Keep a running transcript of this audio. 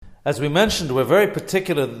As we mentioned, we're very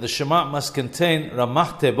particular that the Shema must contain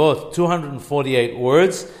Ramah Tebot, 248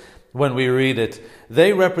 words, when we read it.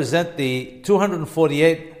 They represent the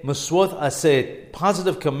 248 Muswot Aseh,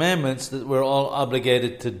 positive commandments that we're all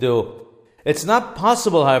obligated to do. It's not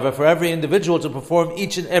possible, however, for every individual to perform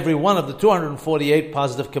each and every one of the 248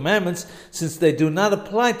 positive commandments, since they do not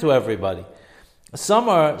apply to everybody. Some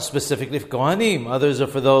are specifically for Kohanim, others are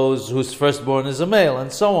for those whose firstborn is a male,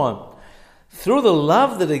 and so on. Through the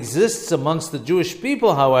love that exists amongst the Jewish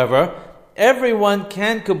people, however, everyone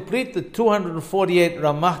can complete the 248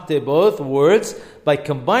 Ramah Tebot words by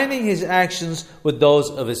combining his actions with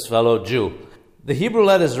those of his fellow Jew. The Hebrew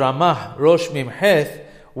letters Ramah, Rosh, Mim, Heth,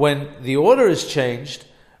 when the order is changed,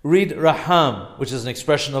 read Raham, which is an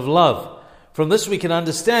expression of love. From this we can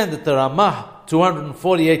understand that the Ramah,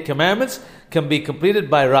 248 commandments, can be completed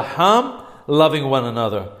by Raham, loving one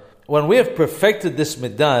another. When we have perfected this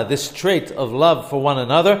midah, this trait of love for one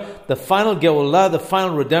another, the final Geulah, the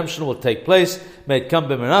final redemption will take place. May it come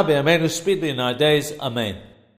b'mirabi, Amen, speedily in our days. Amen.